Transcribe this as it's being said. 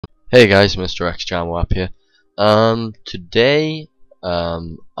Hey guys, Mr. X Jamwap here. Today,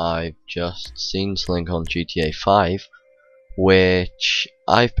 I've just seen something on GTA 5, which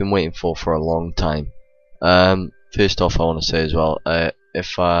I've been waiting for a long time. First off, I want to say as well,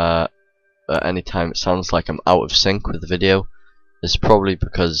 if at any time it sounds like I'm out of sync with the video, it's probably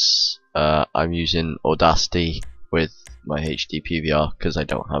because I'm using Audacity with my HD PVR because I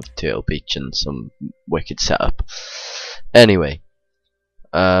don't have Turtle Beach and some wicked setup. Anyway.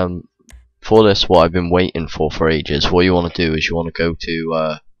 For this, what I've been waiting for ages, what you want to do is you want to go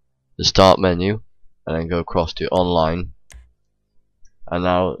to the start menu and then go across to online, and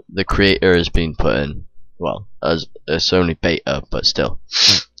now the creator has been put in. Well, as it's only beta, but still.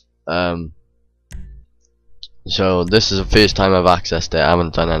 So this is the first time I've accessed it. I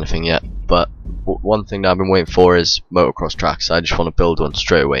haven't done anything yet, but one thing that I've been waiting for is motocross tracks. I just want to build one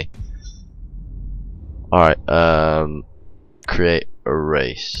straight away. Alright, create a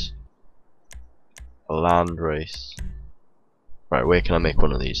race. A land race. Right, where can I make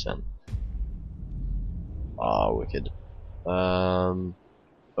one of these then? Ah, wicked. Oh.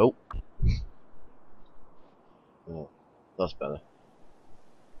 Oh, that's better.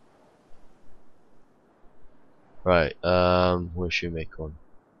 Right, where should we make one?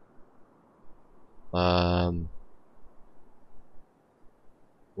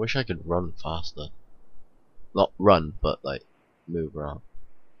 Wish I could run faster. Not run, but like move around.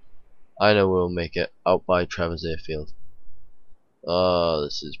 I know we'll make it out by Trevor's Airfield.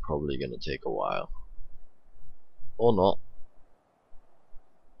 This is probably gonna take a while. Or not.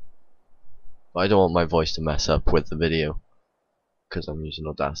 But I don't want my voice to mess up with the video, because I'm using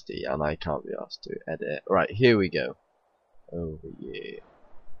Audacity and I can't be asked to edit it. Right, here we go. Oh yeah.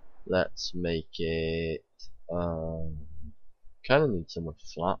 Let's make it kinda need somewhere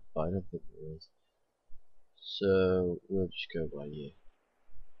flat, but I don't think there is. So we'll just go by here.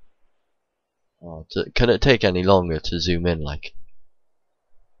 Oh, can it take any longer to zoom in? Like,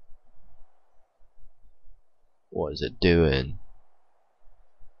 what is it doing?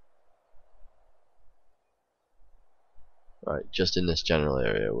 Right, just in this general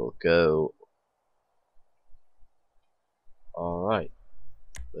area we'll go. Alright,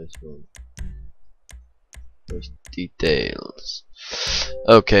 placement. Those details.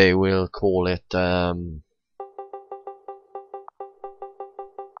 Okay, we'll call it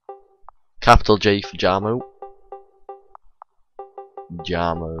capital J for Jamo.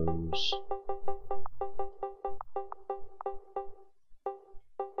 Jamos.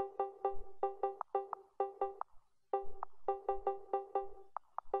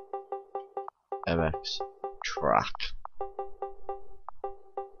 MX track.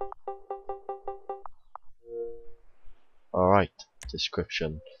 Alright,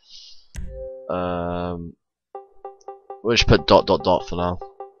 description. We'll just put ... for now.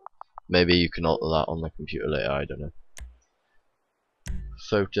 Maybe you can alter that on the computer later, I don't know.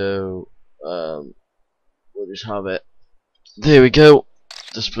 Photo, we'll just have it. There we go.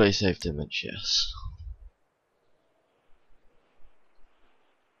 Display saved image, yes.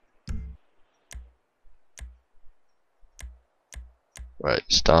 Right,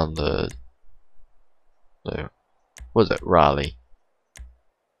 standard. No. What was it? Rally.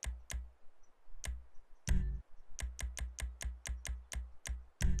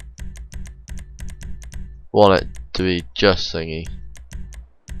 Want it to be just thingy.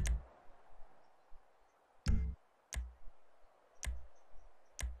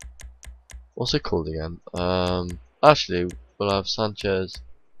 What's it called again? Actually, we'll have Sanchez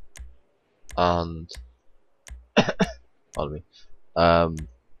and pardon me. And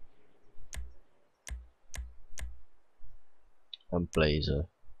Blazer.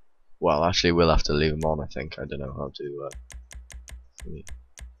 Well, actually, we'll have to leave them on. I think I don't know how to.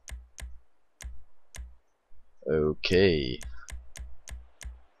 Okay.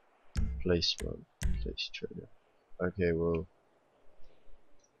 Placement. Place trigger. Okay, well.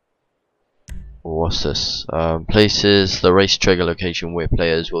 What's this? Places the race trigger location where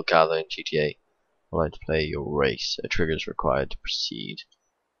players will gather in GTA. I'd like to play your race. A trigger is required to proceed.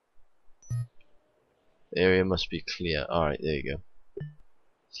 The area must be clear. Alright, there you go.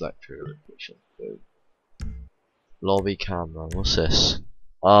 Select trigger location. Boom. Lobby camera. What's this?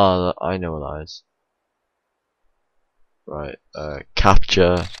 Ah, I know what that is. Right,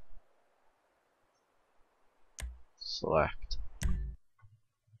 capture. Select.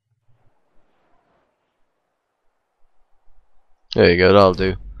 There you go, that'll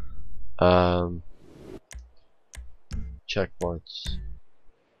do. Checkpoints.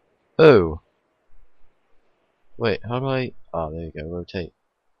 Oh! Wait, how do I... Ah, there you go, rotate.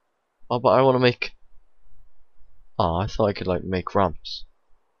 Oh, but I want to make... Ah, I thought I could, like, make ramps.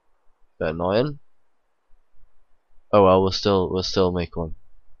 Bit annoying. Oh well, we'll still make one.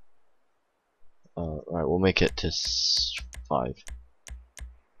 Right, we'll make it to 5.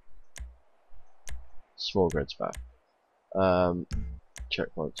 Small grids back.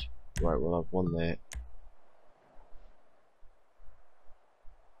 Checkpoints. Right, we'll have one there.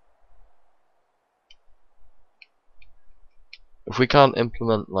 If we can't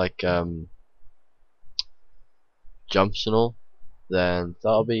implement like jumps and all, then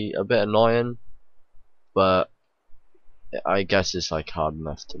that'll be a bit annoying, but I guess it's like hard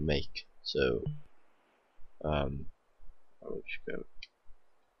enough to make. So I will just go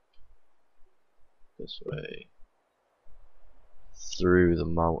this way through the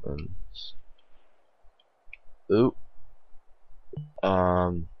mountains. Ooh.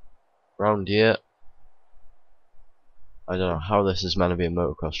 Round here. I don't know how this is meant to be a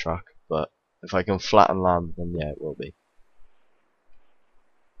motocross track, but if I can flatten land, then yeah, it will be.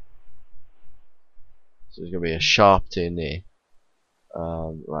 So there's gonna be a sharp turn there.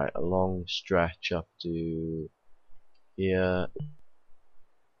 Right, a long stretch up to here.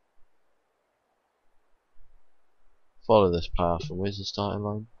 Follow this path, and where's the starting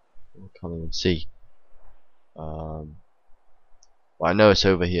line? I can't even see. Well, I know it's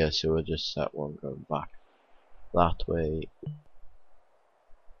over here, so we'll just set one going back that way.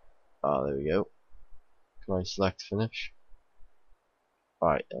 Ah, there we go. Can I select finish?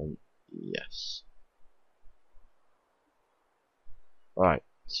 Right, and yes. Right,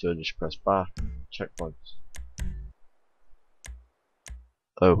 so just press back, checkpoints.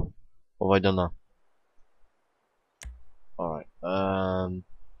 Oh, what have I done now? Alright,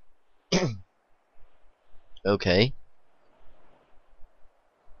 okay.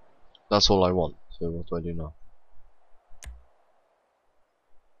 That's all I want, so what do I do now?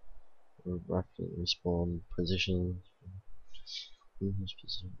 Rapidly respawn positions.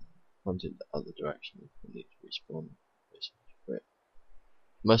 Pointed the other direction. We need to respawn. Great.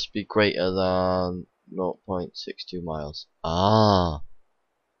 Must be greater than 0.62 miles. Ah.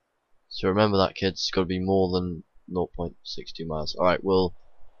 So remember that, kids. It's got to be more than 0.62 miles. Alright, we'll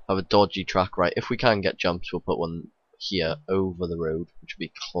have a dodgy track. Right, if we can get jumps, we'll put one here over the road, which would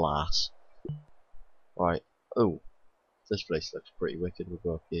be class. Right. Oh, this place looks pretty wicked. We'll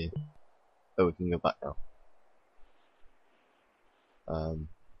go up here. Oh, we can go back now.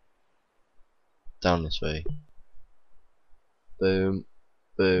 Down this way. Boom,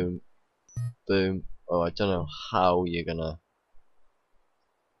 boom, boom. Oh, I don't know how you're gonna.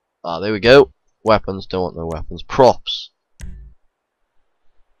 Ah, there we go. Weapons, don't want no weapons. Props.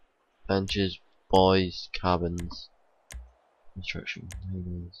 Benches, boys, cabins. Construction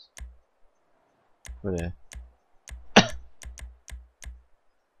containers. Right there.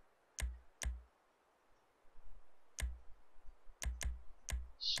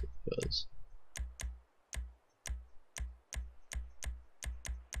 Suppose.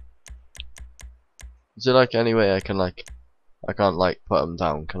 Is it like any way I can like, I can't like put them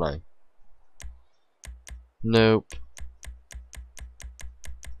down, can I? Nope.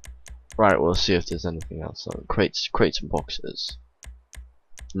 Right, we'll see if there's anything else. Crates and boxes.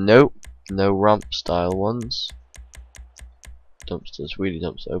 Nope. No ramp style ones. Dumpsters, wheelie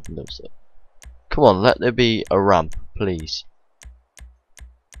dumpster, open dumpster. Come on, let there be a ramp, please.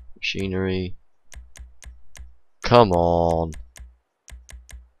 Machinery. Come on.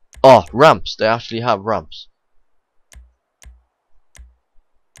 Oh, ramps. They actually have ramps.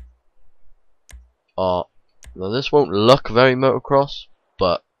 Oh, now this won't look very motocross,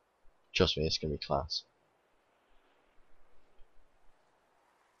 but trust me, it's gonna be class.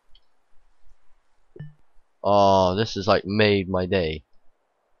 Oh, this has like made my day.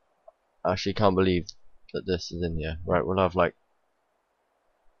 I actually can't believe that this is in here. Right, we'll have like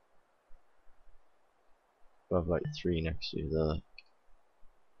 3 next to the.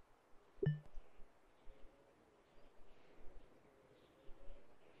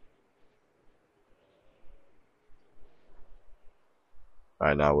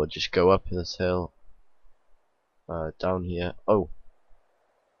 Right, now we'll just go up this hill. Down here. Oh.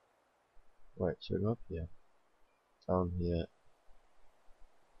 Right, so go up here. Down here.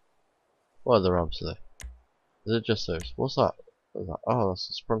 What other ramps are there? Is it just those? What's that? What's that? Oh, that's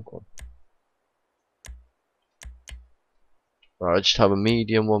the sprunk one. Right, I just have a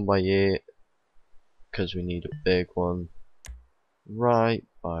medium one by here because we need a big one. Right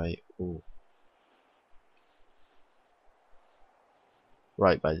by ooh.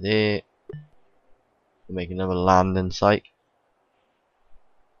 Right by there. We'll make another landing site.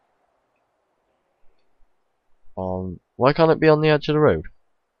 Why can't it be on the edge of the road?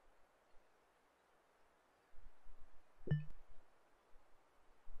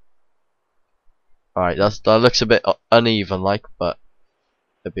 Alright, that looks a bit uneven like, but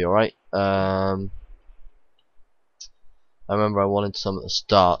it'll be alright. I remember I wanted some at the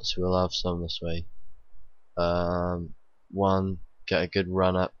start, so we'll have some this way. One, get a good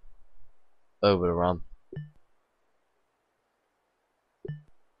run up over the ramp.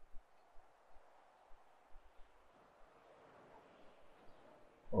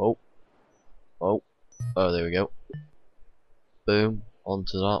 Oh, there we go. Boom,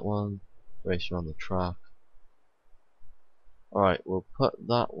 onto that one. Race around the track. Alright, we'll put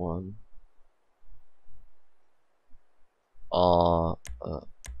that one on.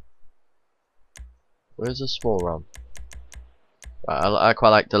 Where's the small ramp? Right, I quite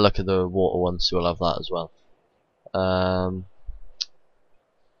like the look of the water one, so we'll have that as well.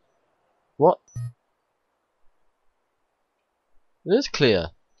 What? It is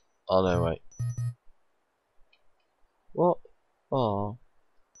clear. Oh no, wait. What? Oh.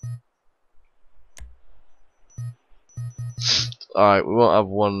 Alright, we won't have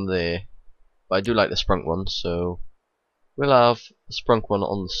one there. But I do like the sprunk one, so we'll have the sprunk one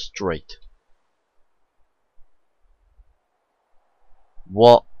on the straight.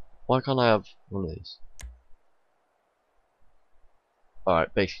 What? Why can't I have one of these?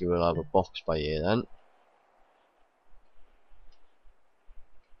 Alright, basically we'll have a box by here then.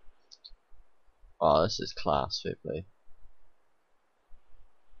 Oh, this is class, fair play.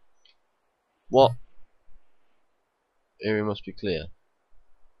 What? Area must be clear.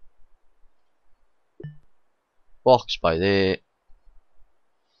 Box by there.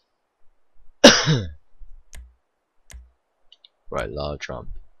 Right, large ramp.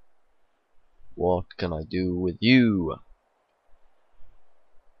 What can I do with you?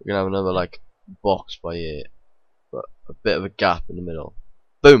 We're gonna have another like box by here, but a bit of a gap in the middle.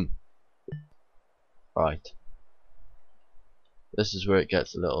 Boom. Right. This is where it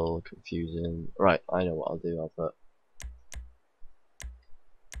gets a little confusing. Right, I know what I'll do. I'll put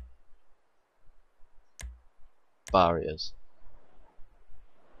barriers.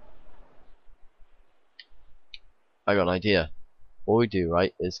 I got an idea. What we do,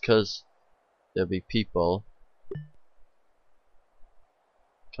 right, is because there'll be people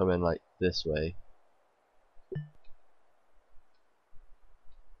coming like this way.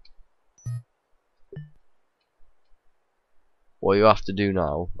 What you have to do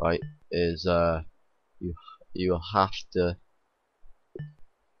now, right, is you have to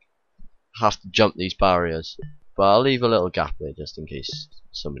jump these barriers. But I'll leave a little gap there just in case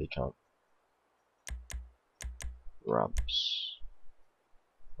somebody can't. Ramps.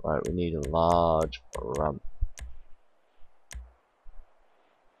 Right, we need a large ramp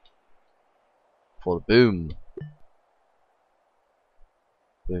for the boom.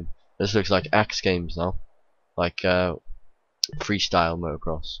 Boom. This looks like X Games now, like freestyle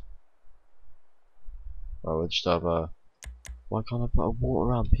motocross. Right, we'll just have a. Why can't I put a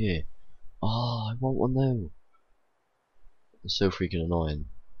water ramp here? Oh, I want one though. It's so freaking annoying.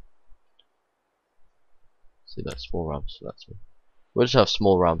 See that small ramps, so that's me. We'll just have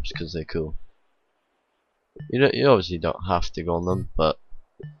small ramps because they're cool. You obviously don't have to go on them, but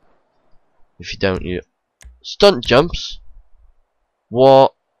if you don't, you stunt jumps.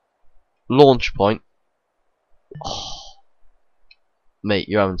 What? Launch point. Oh, mate,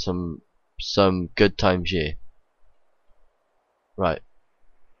 you're having some good times here. Right.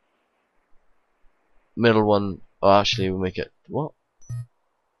 Middle one. Oh, actually, we'll make it what?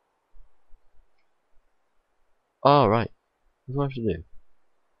 Oh, right. What do I have to do?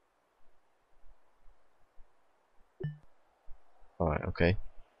 Alright, okay.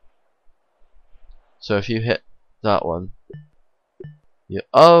 So if you hit that one, you.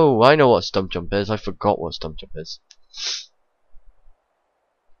 Oh, I know what stump jump is. I forgot what stump jump is.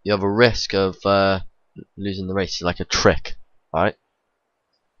 You have a risk of losing the race. It's like a trick. Alright?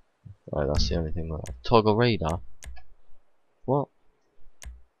 Alright, that's the only thing. Toggle radar. What?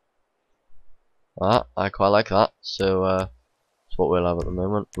 Ah, I quite like that. So that's what we'll have at the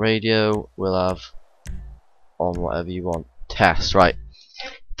moment. Radio we'll have on whatever you want. Test, right.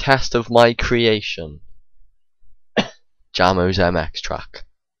 Test of my creation. Jamo's MX track.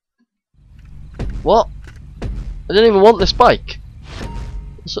 What? I didn't even want this bike.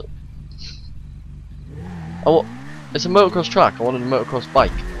 It's a motocross track. I wanted a motocross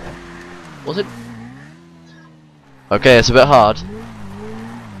bike. Was it? Okay, it's a bit hard.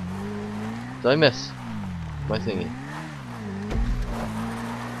 Did I miss my thingy?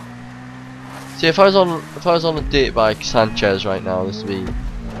 See, if I was on a dirt bike Sanchez right now, this would be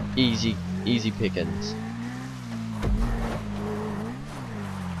easy pickings.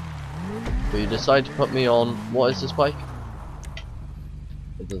 But you decide to put me on, what is this bike?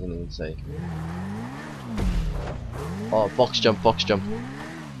 It doesn't even say. Oh, box jump, box jump.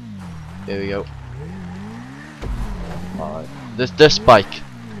 Here we go. Alright. This bike,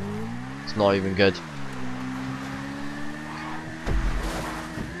 it's not even good.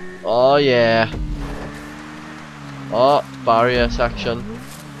 Oh yeah. Oh, barrier section.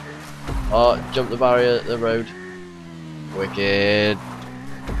 Oh, jump the barrier at the road. Wicked.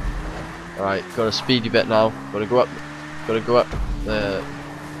 Alright, got a speedy bit now. Gotta go up the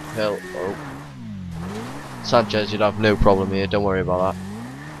hill. Oh. Sanchez, you'd have no problem here, don't worry about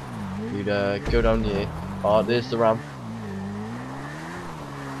that. You'd go down here. Oh, there's the ramp.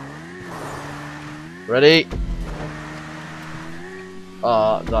 Ready?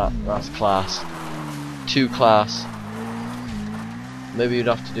 Ah, that's class. Too class. Maybe you'd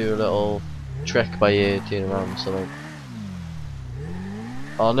have to do a little trick by ear, turn around or something.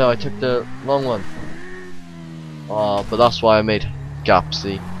 Oh no, I took the wrong one. Oh, but that's why I made gaps,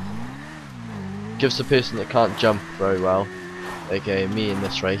 see. Gives the person that can't jump very well, aka me in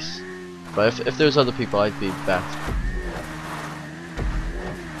this race. But if there's other people, I'd be best.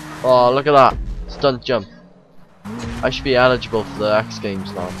 Oh, look at that. Stunt jump. I should be eligible for the X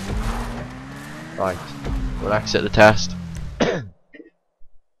Games now. Right, we'll exit the test.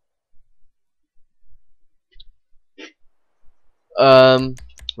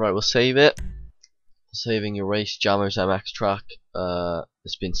 Right, we'll save it. Saving your race, Jammers MX track.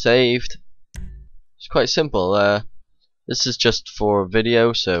 It's been saved. It's quite simple. This is just for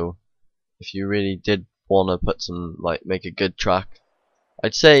video, so if you really did wanna put some, like, make a good track,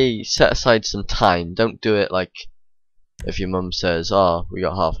 I'd say set aside some time. Don't do it like if your mum says, "Oh, we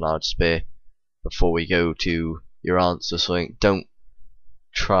got half an hour to spare before we go to your aunt's or something." Don't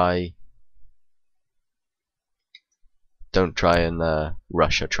try and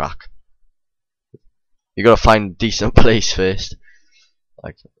rush a track. You gotta find a decent place first.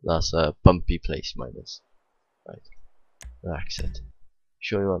 Like that's a bumpy place, minus. Right, exit.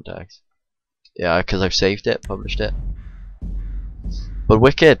 Sure you want to exit? Yeah, because I've saved it, published it. But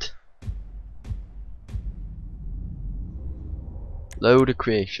wicked. Load a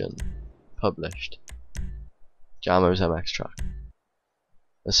creation. Published. Jammers MX track.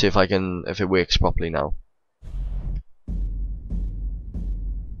 Let's see if it works properly now.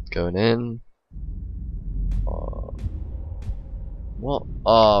 Going in. What?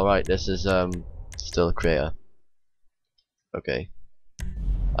 Oh right, this is still a creator. Okay.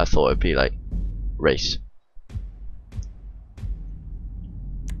 I thought it'd be like race.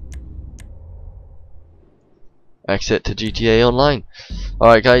 Exit to GTA Online.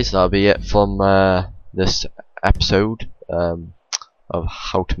 Alright guys, that'll be it from this episode of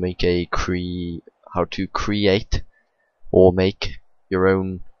how to make how to create or make your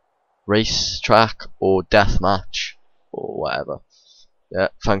own race track or deathmatch or whatever. Yeah,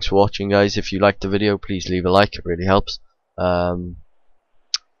 thanks for watching guys. If you liked the video, please leave a like, it really helps. And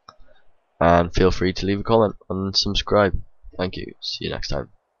feel free to leave a comment and subscribe. Thank you. See you next time.